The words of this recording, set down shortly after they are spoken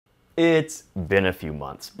It's been a few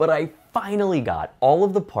months, but I finally got all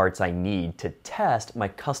of the parts I need to test my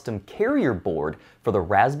custom carrier board for the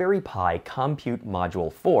Raspberry Pi Compute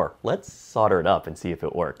Module 4. Let's solder it up and see if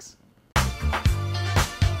it works.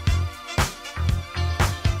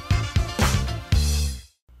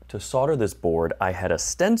 To solder this board, I had a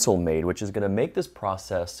stencil made, which is going to make this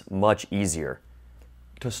process much easier.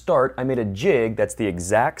 To start, I made a jig that's the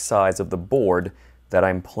exact size of the board that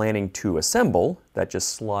I'm planning to assemble, that just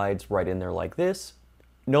slides right in there like this.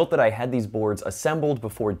 Note that I had these boards assembled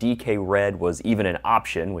before DK Red was even an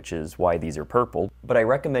option, which is why these are purple, but I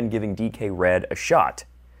recommend giving DK Red a shot.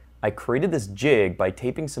 I created this jig by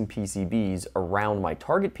taping some PCBs around my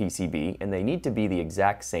target PCB, and they need to be the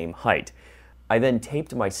exact same height. I then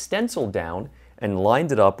taped my stencil down and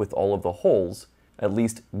lined it up with all of the holes, at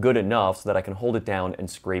least good enough so that I can hold it down and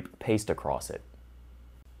scrape paste across it.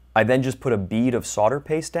 I then just put a bead of solder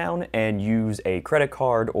paste down and use a credit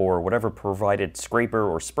card or whatever provided scraper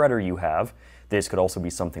or spreader you have. This could also be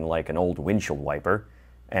something like an old windshield wiper,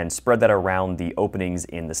 and spread that around the openings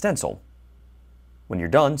in the stencil. When you're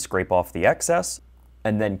done, scrape off the excess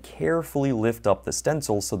and then carefully lift up the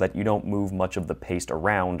stencil so that you don't move much of the paste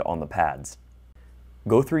around on the pads.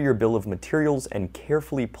 Go through your bill of materials and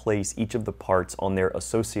carefully place each of the parts on their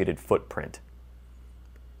associated footprint.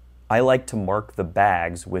 I like to mark the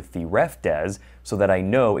bags with the ref des so that I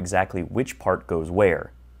know exactly which part goes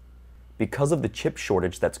where. Because of the chip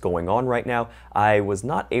shortage that's going on right now, I was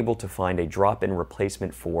not able to find a drop-in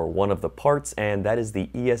replacement for one of the parts, and that is the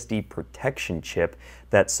ESD protection chip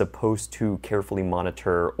that's supposed to carefully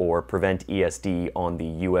monitor or prevent ESD on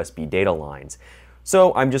the USB data lines.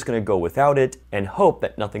 So I'm just going to go without it and hope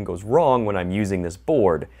that nothing goes wrong when I'm using this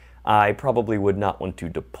board. I probably would not want to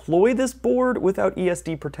deploy this board without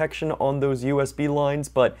ESD protection on those USB lines,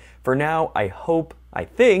 but for now, I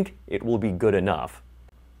think it will be good enough.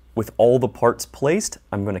 With all the parts placed,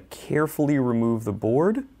 I'm going to carefully remove the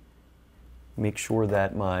board. Make sure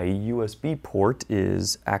that my USB port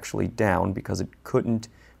is actually down because it couldn't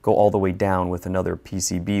go all the way down with another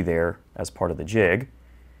PCB there as part of the jig.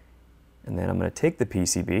 And then I'm going to take the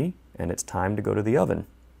PCB, and it's time to go to the oven.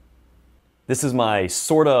 This is my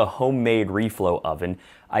sorta homemade reflow oven.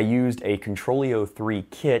 I used a Controlio 3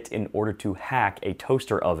 kit in order to hack a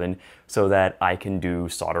toaster oven so that I can do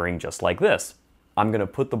soldering just like this. I'm going to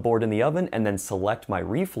put the board in the oven and then select my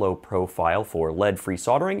reflow profile for lead-free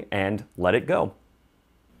soldering and let it go.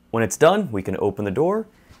 When it's done, we can open the door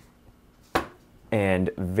and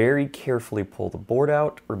very carefully pull the board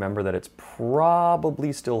out. Remember that it's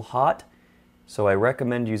probably still hot, so I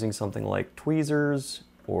recommend using something like tweezers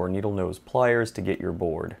or needle nose pliers to get your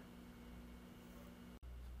board.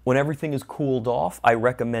 When everything is cooled off, I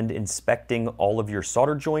recommend inspecting all of your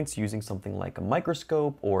solder joints using something like a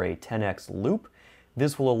microscope or a 10x loupe.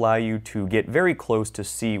 This will allow you to get very close to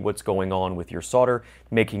see what's going on with your solder,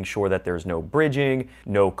 making sure that there's no bridging,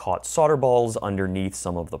 no caught solder balls underneath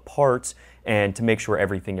some of the parts, and to make sure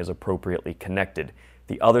everything is appropriately connected.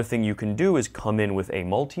 The other thing you can do is come in with a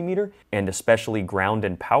multimeter, and especially ground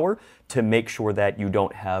and power, to make sure that you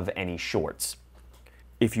don't have any shorts.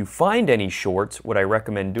 If you find any shorts, what I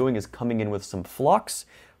recommend doing is coming in with some flux,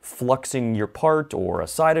 fluxing your part or a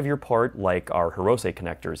side of your part, like our Hirose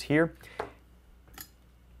connectors here,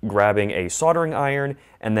 grabbing a soldering iron,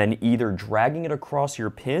 and then either dragging it across your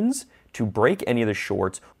pins to break any of the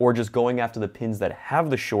shorts, or just going after the pins that have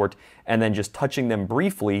the short and then just touching them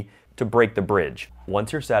briefly to break the bridge.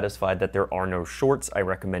 Once you're satisfied that there are no shorts, I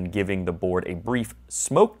recommend giving the board a brief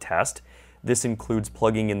smoke test. This includes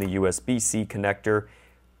plugging in the USB-C connector,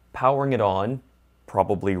 powering it on,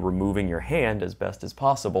 probably removing your hand as best as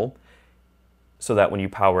possible, so that when you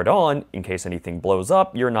power it on, in case anything blows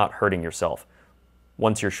up, you're not hurting yourself.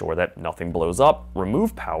 Once you're sure that nothing blows up,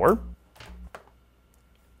 remove power,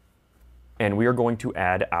 and we are going to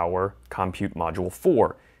add our Compute Module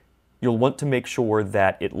 4. You'll want to make sure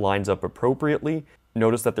that it lines up appropriately.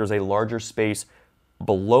 Notice that there's a larger space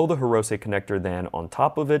below the Hirose connector than on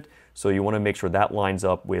top of it, so you want to make sure that lines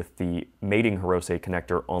up with the mating Hirose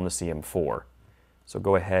connector on the CM4. So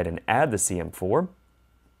go ahead and add the CM4.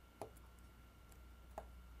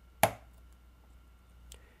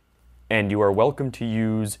 And you are welcome to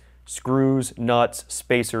use screws, nuts,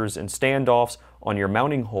 spacers, and standoffs on your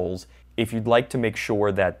mounting holes if you'd like to make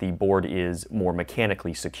sure that the board is more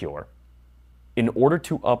mechanically secure. In order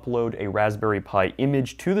to upload a Raspberry Pi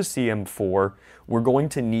image to the CM4, we're going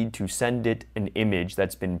to need to send it an image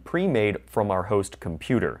that's been pre-made from our host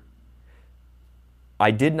computer.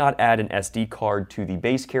 I did not add an SD card to the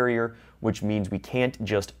base carrier, which means we can't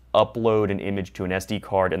just upload an image to an SD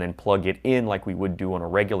card and then plug it in like we would do on a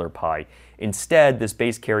regular Pi. Instead, this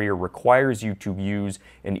base carrier requires you to use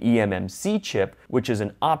an eMMC chip, which is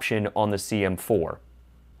an option on the CM4.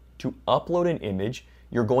 To upload an image,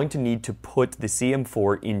 you're going to need to put the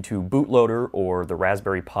CM4 into bootloader or the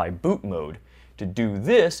Raspberry Pi boot mode. To do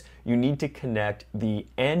this, you need to connect the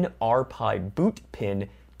nRPi boot pin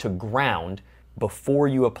to ground before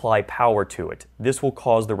you apply power to it. This will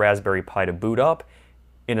cause the Raspberry Pi to boot up.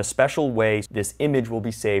 In a special way, this image will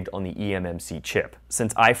be saved on the eMMC chip.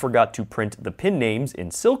 Since I forgot to print the pin names in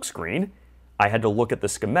silkscreen, I had to look at the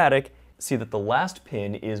schematic, see that the last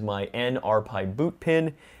pin is my nRPi boot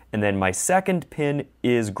pin, and then my second pin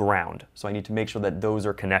is ground. So I need to make sure that those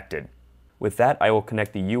are connected. With that, I will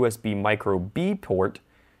connect the USB micro B port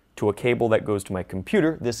to a cable that goes to my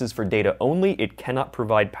computer. This is for data only. It cannot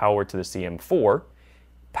provide power to the CM4.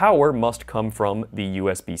 Power must come from the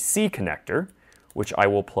USB-C connector, which I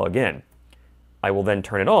will plug in. I will then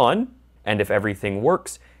turn it on, and if everything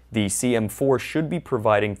works, the CM4 should be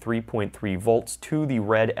providing 3.3 volts to the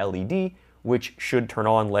red LED, which should turn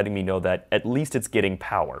on, letting me know that at least it's getting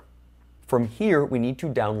power. From here, we need to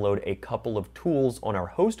download a couple of tools on our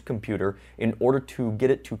host computer in order to get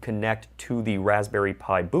it to connect to the Raspberry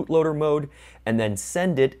Pi bootloader mode, and then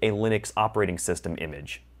send it a Linux operating system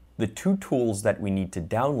image. The two tools that we need to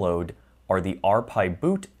download are the RPi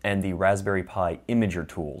boot and the Raspberry Pi imager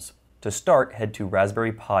tools. To start, head to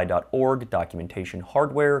raspberrypi.org, documentation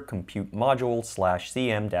hardware, compute module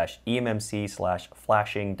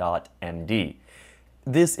 /cm-eMMC/flashing.md.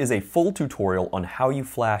 This is a full tutorial on how you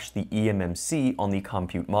flash the eMMC on the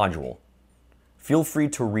compute module. Feel free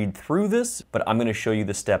to read through this, but I'm going to show you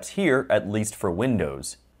the steps here, at least for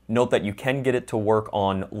Windows. Note that you can get it to work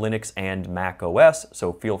on Linux and Mac OS,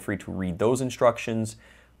 so feel free to read those instructions.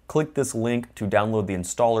 Click this link to download the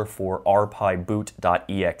installer for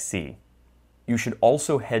rpiboot.exe. You should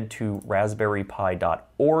also head to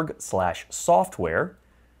raspberrypi.org/software.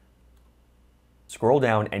 Scroll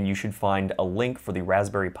down and you should find a link for the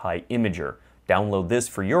Raspberry Pi imager. Download this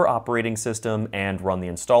for your operating system and run the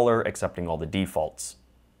installer, accepting all the defaults.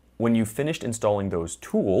 When you've finished installing those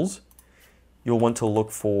tools, you'll want to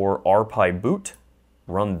look for RPi boot,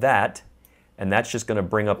 run that, and that's just going to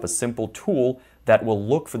bring up a simple tool that will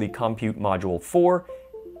look for the compute module 4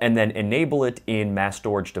 and then enable it in mass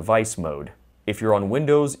storage device mode. If you're on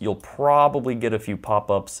Windows, you'll probably get a few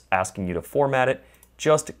pop-ups asking you to format it.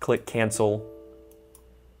 Just click cancel.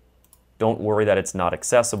 Don't worry that it's not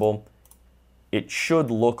accessible. It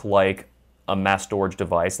should look like a mass storage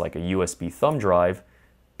device, like a USB thumb drive,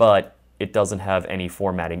 but it doesn't have any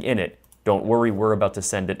formatting in it. Don't worry, we're about to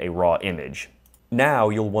send it a raw image. Now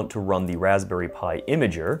you'll want to run the Raspberry Pi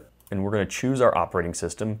imager, and we're going to choose our operating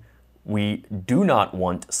system. We do not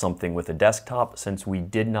want something with a desktop since we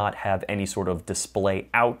did not have any sort of display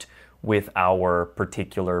out with our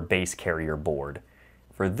particular base carrier board.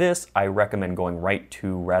 For this, I recommend going right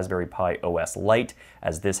to Raspberry Pi OS Lite,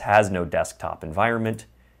 as this has no desktop environment.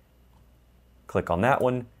 Click on that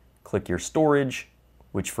one, click your storage,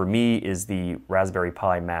 which for me is the Raspberry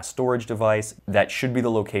Pi mass storage device. That should be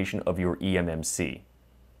the location of your eMMC.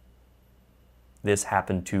 This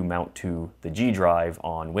happened to mount to the G drive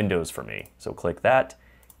on Windows for me, so click that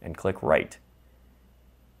and click Write.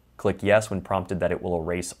 Click Yes when prompted that it will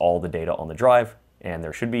erase all the data on the drive, and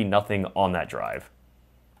there should be nothing on that drive.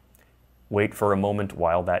 Wait for a moment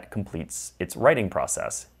while that completes its writing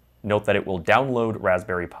process. Note that it will download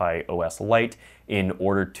Raspberry Pi OS Lite in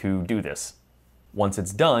order to do this. Once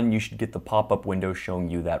it's done, you should get the pop-up window showing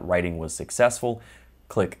you that writing was successful.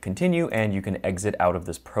 Click Continue and you can exit out of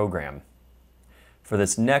this program. For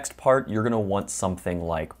this next part, you're going to want something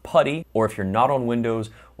like PuTTY, or if you're not on Windows,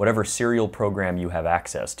 whatever serial program you have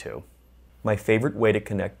access to. My favorite way to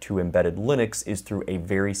connect to embedded Linux is through a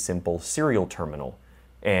very simple serial terminal.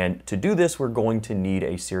 And to do this, we're going to need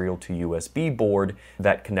a serial to USB board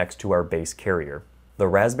that connects to our base carrier. The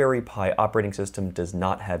Raspberry Pi operating system does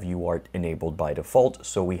not have UART enabled by default,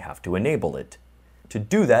 so we have to enable it. To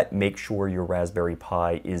do that, make sure your Raspberry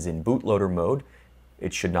Pi is in bootloader mode.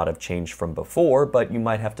 It should not have changed from before, but you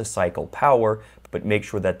might have to cycle power, but make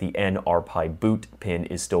sure that the nRPi boot pin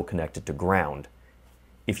is still connected to ground.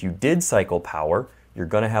 If you did cycle power, you're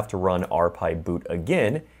going to have to run RPi boot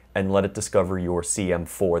again and let it discover your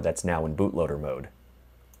CM4 that's now in bootloader mode.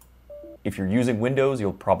 If you're using Windows,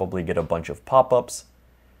 you'll probably get a bunch of pop-ups.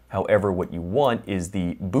 However, what you want is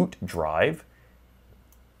the boot drive.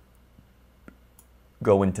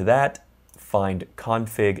 Go into that, find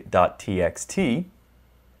config.txt,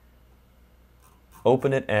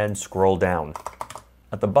 open it and scroll down.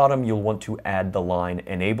 At the bottom, you'll want to add the line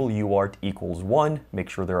enable UART equals 1, make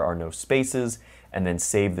sure there are no spaces, and then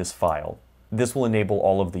save this file. This will enable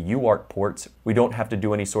all of the UART ports. We don't have to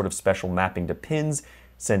do any sort of special mapping to pins,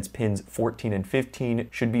 since pins 14 and 15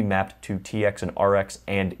 should be mapped to TX and RX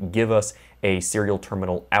and give us a serial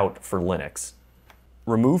terminal out for Linux.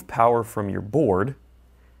 Remove power from your board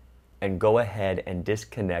and go ahead and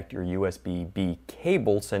disconnect your USB-B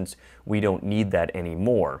cable since we don't need that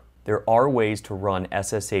anymore. There are ways to run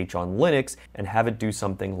SSH on Linux and have it do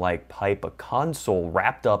something like pipe a console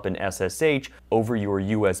wrapped up in SSH over your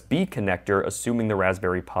USB connector, assuming the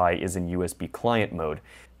Raspberry Pi is in USB client mode.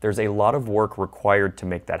 There's a lot of work required to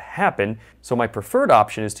make that happen, so my preferred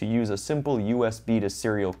option is to use a simple USB to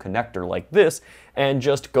serial connector like this and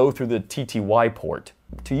just go through the TTY port.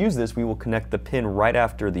 To use this, we will connect the pin right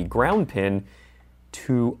after the ground pin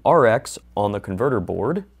to RX on the converter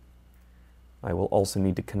board. I will also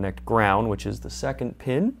need to connect ground, which is the second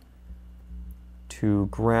pin, to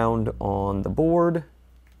ground on the board.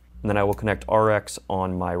 And then I will connect RX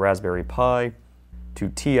on my Raspberry Pi to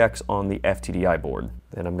TX on the FTDI board.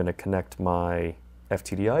 Then I'm going to connect my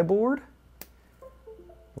FTDI board,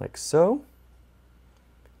 like so.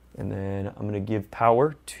 And then I'm going to give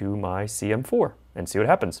power to my CM4 and see what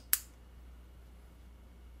happens.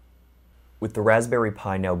 With the Raspberry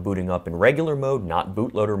Pi now booting up in regular mode, not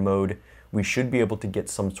bootloader mode, we should be able to get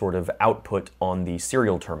some sort of output on the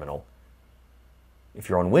serial terminal. If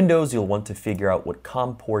you're on Windows, you'll want to figure out what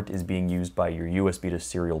COM port is being used by your USB to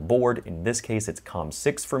serial board. In this case, it's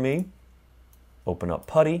COM6 for me. Open up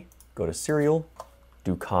PuTTY, go to serial,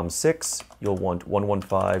 do COM6. You'll want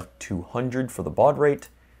 115/200 for the baud rate.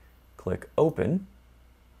 Click open.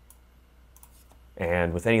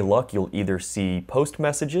 And with any luck, you'll either see post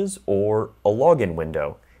messages or a login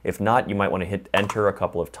window. If not, you might want to hit enter a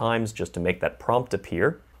couple of times just to make that prompt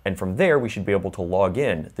appear. And from there, we should be able to log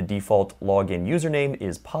in. The default login username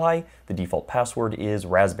is Pi. The default password is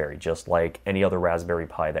Raspberry, just like any other Raspberry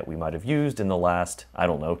Pi that we might have used in the last, I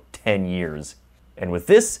don't know, 10 years. And with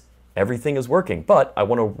this, everything is working, but I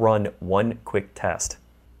want to run one quick test.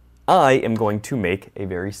 I am going to make a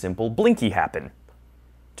very simple Blinky happen.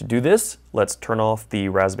 To do this, let's turn off the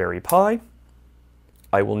Raspberry Pi.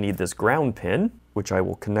 I will need this ground pin, which I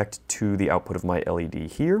will connect to the output of my LED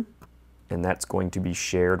here, and that's going to be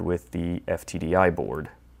shared with the FTDI board.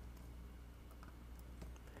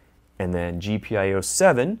 And then GPIO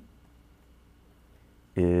 7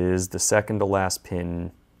 is the second to last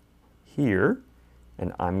pin here,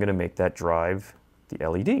 and I'm going to make that drive the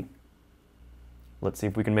LED. Let's see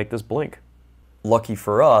if we can make this blink. Lucky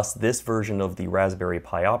for us, this version of the Raspberry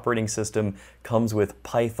Pi operating system comes with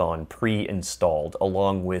Python pre-installed,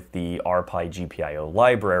 along with the RPi GPIO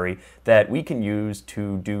library that we can use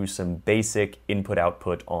to do some basic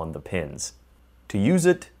input-output on the pins. To use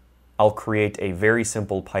it, I'll create a very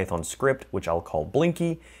simple Python script, which I'll call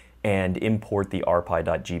Blinky, and import the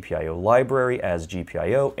RPi.GPIO library as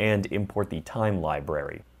GPIO and import the time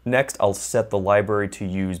library. Next, I'll set the library to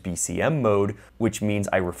use BCM mode, which means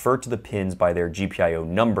I refer to the pins by their GPIO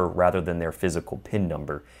number rather than their physical pin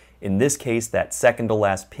number. In this case, that second to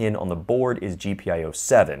last pin on the board is GPIO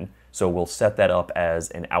 7, so we'll set that up as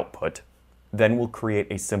an output. Then we'll create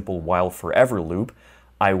a simple while forever loop.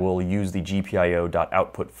 I will use the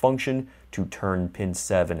GPIO.output function to turn pin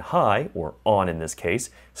 7 high, or on in this case,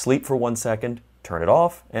 sleep for 1 second, turn it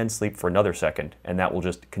off, and sleep for another second, and that will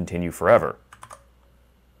just continue forever.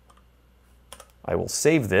 I will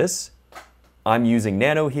save this. I'm using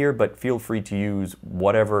Nano here, but feel free to use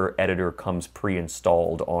whatever editor comes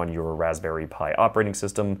pre-installed on your Raspberry Pi operating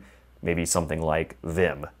system, maybe something like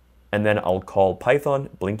Vim. And then I'll call Python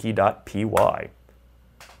blinky.py.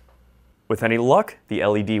 With any luck, the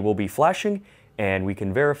LED will be flashing, and we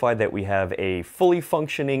can verify that we have a fully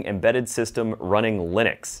functioning embedded system running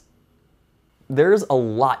Linux. There's a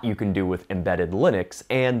lot you can do with embedded Linux,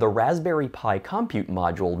 and the Raspberry Pi Compute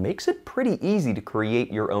module makes it pretty easy to create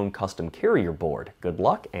your own custom carrier board. Good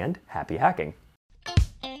luck and happy hacking!